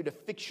get you to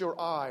fix your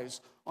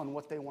eyes on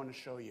what they want to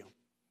show you.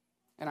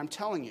 And I'm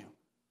telling you,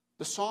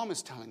 The psalm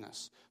is telling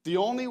us the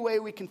only way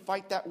we can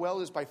fight that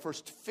well is by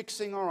first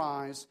fixing our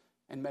eyes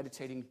and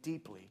meditating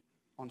deeply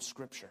on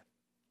Scripture.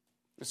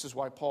 This is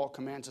why Paul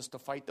commands us to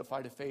fight the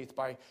fight of faith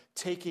by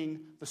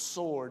taking the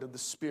sword of the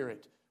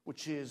Spirit,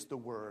 which is the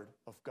Word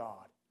of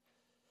God.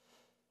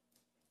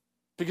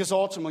 Because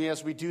ultimately,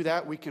 as we do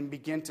that, we can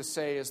begin to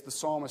say, as the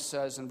psalmist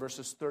says in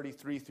verses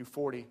 33 through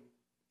 40,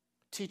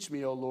 "Teach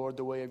me, O Lord,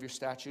 the way of your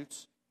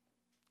statutes,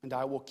 and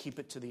I will keep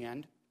it to the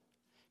end.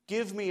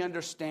 Give me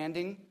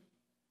understanding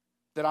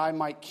that I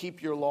might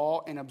keep your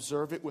law and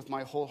observe it with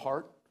my whole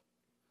heart.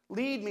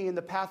 Lead me in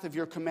the path of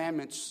your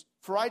commandments,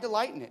 for I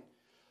delight in it.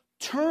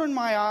 Turn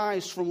my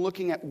eyes from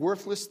looking at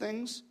worthless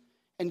things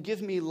and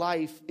give me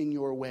life in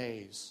your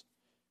ways.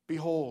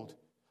 Behold,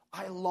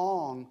 I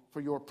long for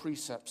your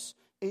precepts.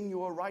 In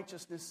your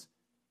righteousness,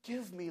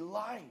 give me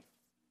life."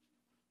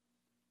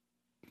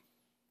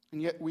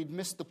 And yet we'd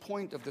miss the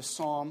point of this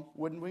psalm,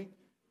 wouldn't we,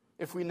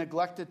 if we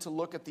neglected to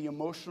look at the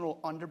emotional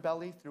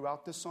underbelly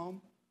throughout this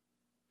psalm?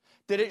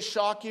 Did it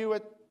shock you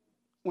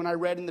when I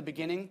read in the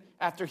beginning,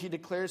 after he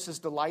declares his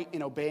delight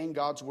in obeying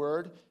God's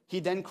word,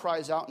 he then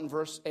cries out in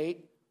verse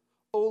 8,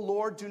 "O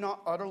Lord, do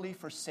not utterly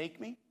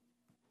forsake me"?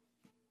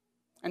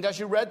 And as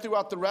you read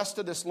throughout the rest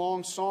of this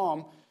long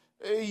psalm,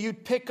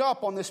 you'd pick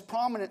up on this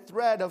prominent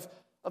thread of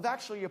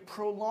actually a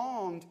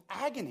prolonged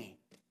agony.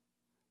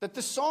 That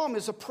the psalm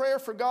is a prayer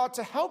for God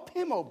to help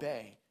him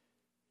obey.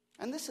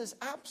 And this is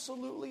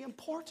absolutely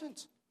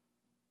important.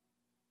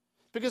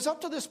 Because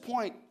up to this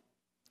point,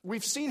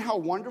 we've seen how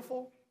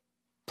wonderful,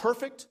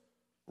 perfect,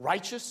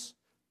 righteous,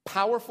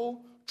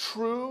 powerful,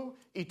 true,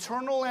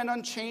 eternal, and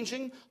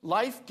unchanging,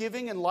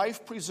 life-giving and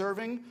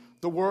life-preserving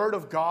the Word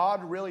of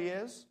God really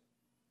is.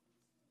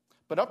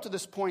 But up to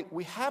this point,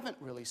 we haven't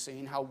really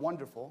seen how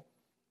wonderful,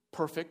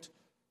 perfect,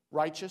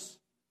 righteous,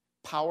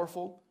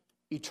 powerful,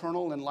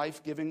 eternal, and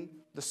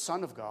life-giving the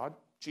Son of God,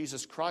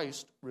 Jesus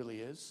Christ,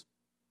 really is.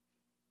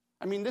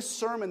 I mean, this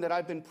sermon that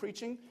I've been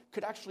preaching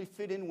could actually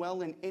fit in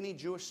well in any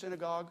Jewish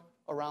synagogue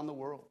around the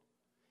world.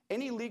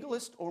 Any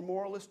legalist or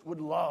moralist would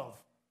love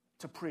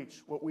to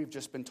preach what we've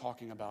just been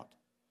talking about.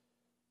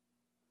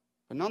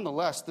 But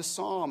nonetheless, this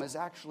psalm is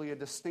actually a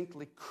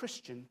distinctly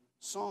Christian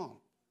psalm.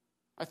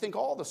 I think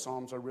all the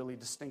psalms are really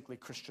distinctly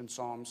Christian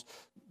psalms.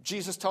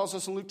 Jesus tells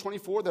us in Luke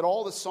 24 that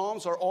all the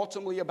psalms are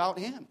ultimately about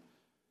him.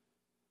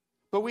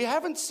 But we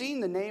haven't seen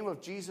the name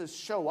of Jesus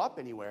show up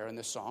anywhere in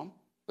this psalm.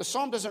 The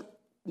psalm doesn't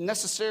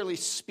necessarily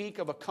speak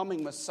of a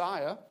coming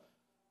Messiah.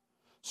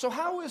 So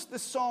how is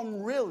this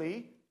psalm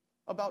really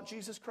about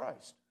Jesus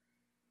Christ?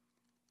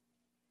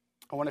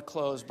 I want to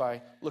close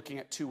by looking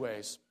at two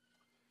ways.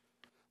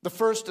 The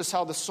first is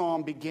how the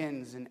psalm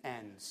begins and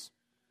ends.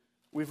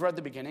 We've read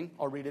the beginning.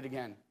 I'll read it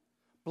again.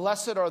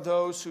 "Blessed are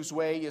those whose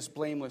way is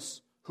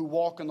blameless, who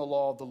walk in the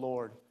law of the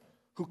Lord,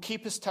 who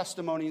keep his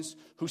testimonies,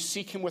 who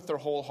seek him with their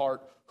whole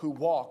heart, who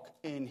walk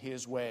in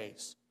his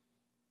ways."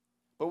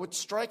 But what's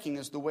striking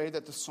is the way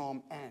that the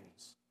psalm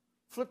ends.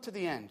 Flip to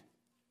the end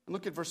and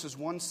look at verses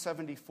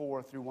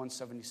 174 through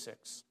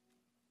 176.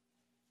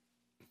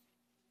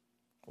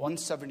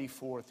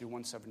 174 through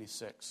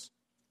 176.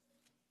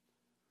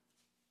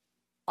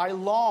 "I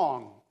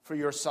long for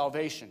your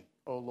salvation,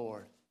 O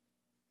Lord,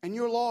 and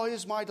your law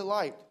is my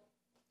delight.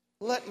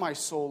 Let my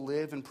soul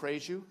live and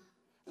praise you,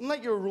 and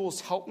let your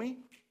rules help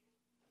me.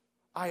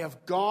 I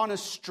have gone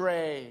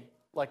astray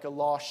like a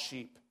lost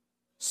sheep.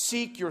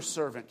 Seek your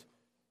servant,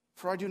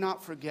 for I do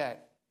not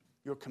forget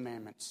your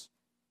commandments."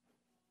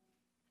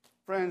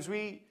 Friends,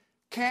 we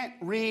can't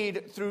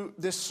read through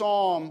this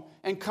psalm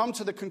and come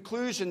to the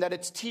conclusion that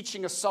it's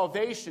teaching us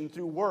salvation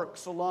through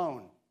works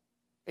alone.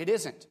 It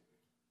isn't.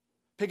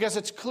 Because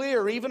it's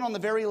clear, even on the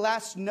very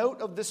last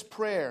note of this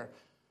prayer,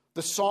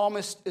 the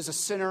psalmist is a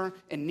sinner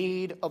in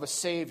need of a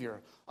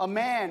Savior. A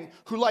man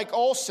who, like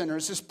all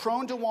sinners, is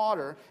prone to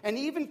wander and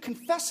even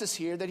confesses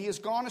here that he has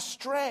gone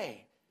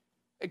astray.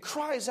 It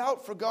cries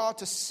out for God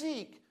to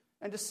seek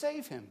and to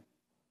save him.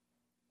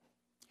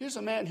 Here's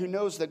a man who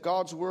knows that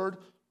God's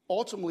word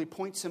ultimately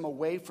points him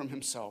away from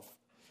himself.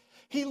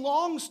 He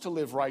longs to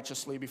live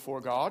righteously before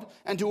God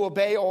and to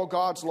obey all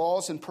God's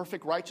laws in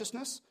perfect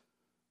righteousness.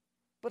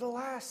 But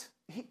alas,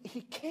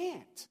 he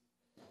can't.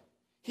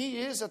 He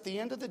is, at the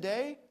end of the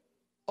day,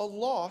 a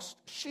lost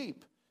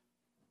sheep.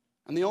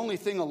 And the only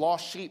thing a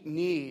lost sheep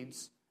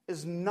needs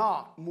is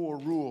not more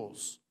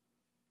rules,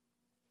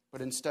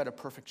 but instead a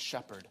perfect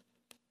shepherd.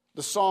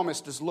 The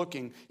psalmist is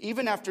looking,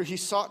 even after he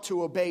sought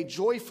to obey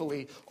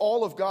joyfully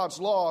all of God's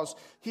laws,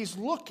 he's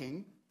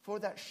looking for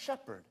that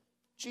shepherd,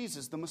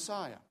 Jesus the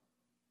Messiah.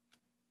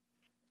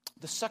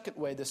 The second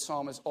way this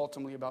psalm is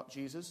ultimately about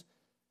Jesus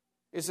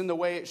is in the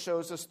way it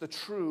shows us the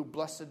true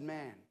blessed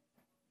man.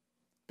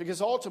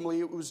 Because ultimately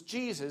it was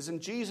Jesus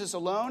and Jesus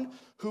alone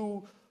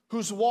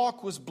whose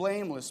walk was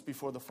blameless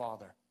before the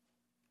Father.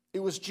 It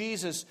was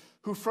Jesus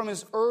who from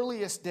his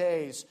earliest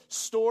days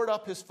stored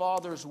up his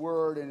Father's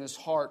word in his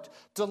heart,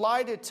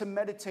 delighted to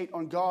meditate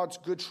on God's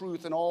good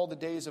truth in all the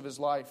days of his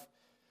life.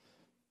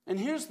 And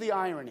here's the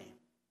irony.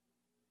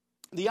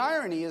 The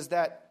irony is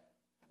that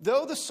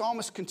though the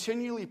psalmist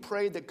continually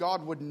prayed that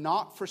God would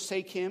not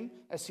forsake him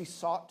as he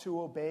sought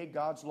to obey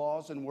God's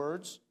laws and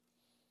words,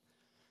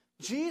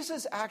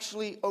 Jesus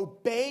actually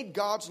obeyed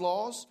God's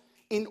laws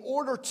in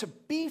order to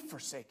be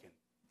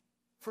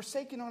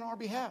forsaken on our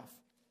behalf.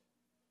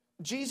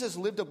 Jesus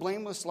lived a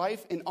blameless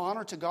life in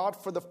honor to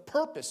God for the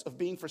purpose of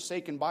being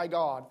forsaken by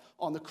God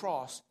on the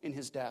cross in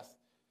his death.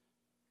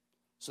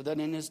 So that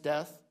in his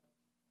death,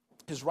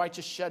 his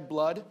righteous shed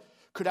blood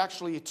could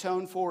actually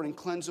atone for and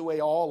cleanse away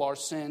all our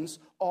sins,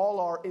 all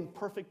our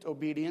imperfect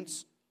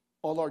obedience,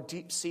 all our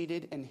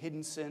deep-seated and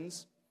hidden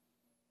sins.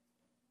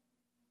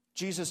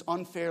 Jesus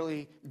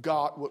unfairly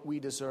got what we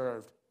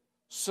deserved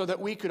so that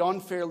we could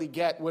unfairly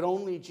get what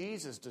only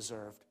Jesus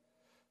deserved: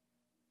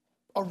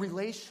 a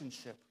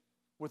relationship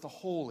with a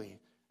holy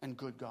and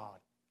good God.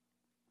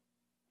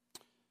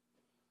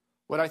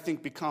 What I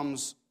think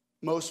becomes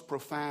most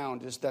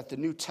profound is that the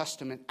New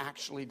Testament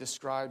actually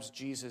describes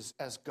Jesus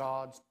as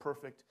God's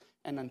perfect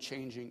and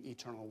unchanging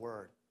eternal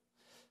word.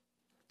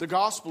 The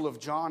Gospel of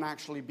John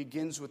actually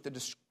begins with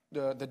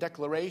the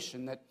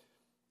declaration that,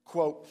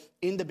 quote,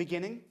 "In the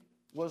beginning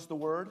was the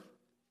Word,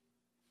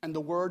 and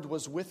the Word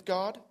was with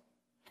God,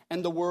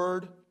 and the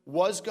Word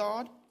was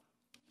God.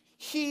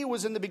 He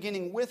was in the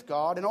beginning with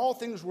God, and all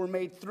things were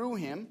made through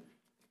him,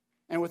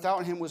 and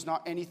without him was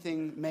not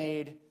anything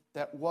made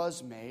that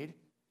was made.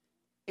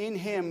 In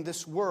him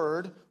this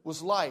Word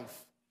was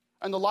life,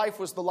 and the life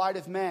was the light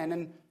of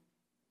men,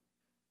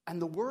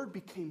 and the Word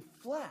became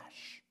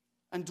flesh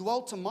and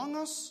dwelt among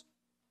us,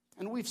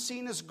 and we've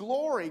seen his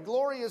glory.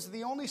 Glory as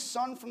the only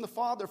Son from the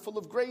Father, full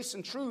of grace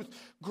and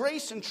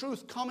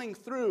truth coming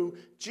through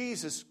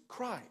Jesus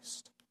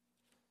Christ."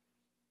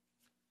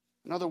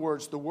 In other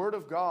words, the Word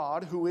of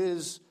God, who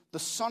is the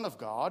Son of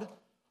God,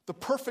 the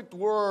perfect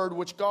Word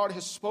which God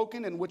has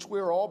spoken and which we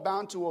are all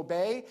bound to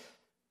obey,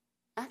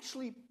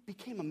 actually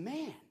became a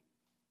man.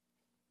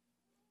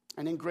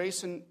 And in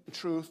grace and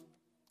truth,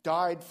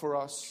 died for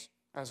us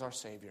as our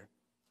Savior.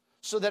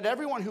 So that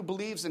everyone who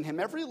believes in him,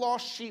 every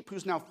lost sheep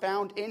who's now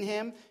found in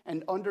him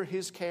and under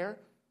his care,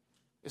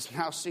 is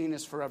now seen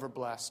as forever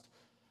blessed.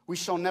 We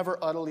shall never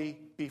utterly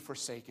be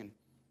forsaken.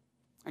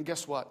 And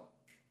guess what?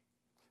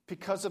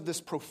 Because of this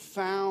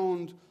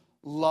profound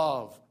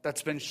love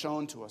that's been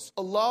shown to us,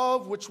 a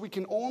love which we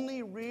can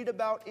only read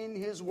about in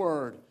his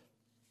word,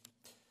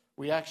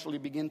 we actually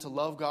begin to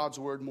love God's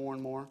word more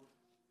and more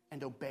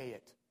and obey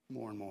it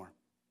more and more.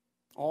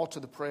 All to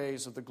the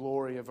praise of the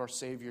glory of our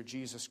Savior,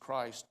 Jesus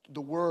Christ,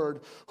 the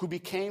Word who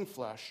became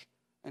flesh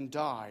and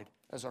died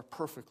as our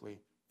perfectly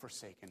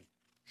forsaken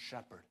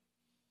shepherd.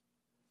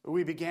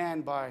 We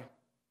began by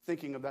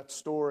thinking of that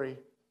story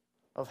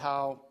of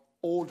how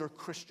older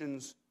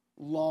Christians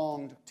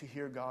longed to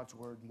hear God's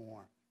word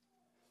more.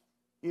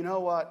 You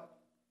know what?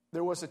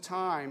 There was a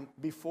time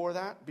before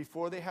that,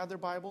 before they had their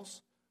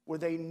Bibles, where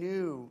they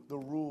knew the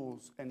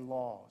rules and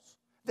laws.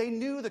 They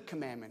knew the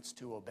commandments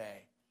to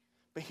obey.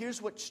 But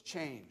here's what's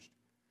changed.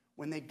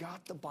 When they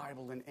got the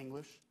Bible in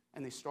English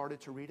and they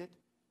started to read it,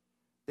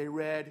 they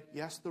read,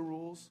 yes, the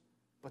rules,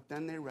 but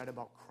then they read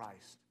about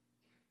Christ.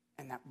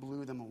 And that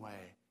blew them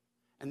away.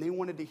 And they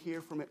wanted to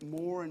hear from it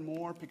more and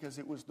more because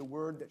it was the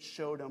word that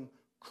showed them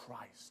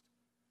Christ.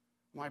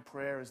 My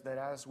prayer is that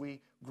as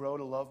we grow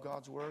to love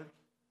God's word,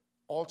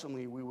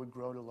 ultimately we would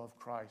grow to love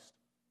Christ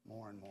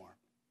more and more.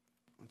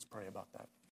 Let's pray about that.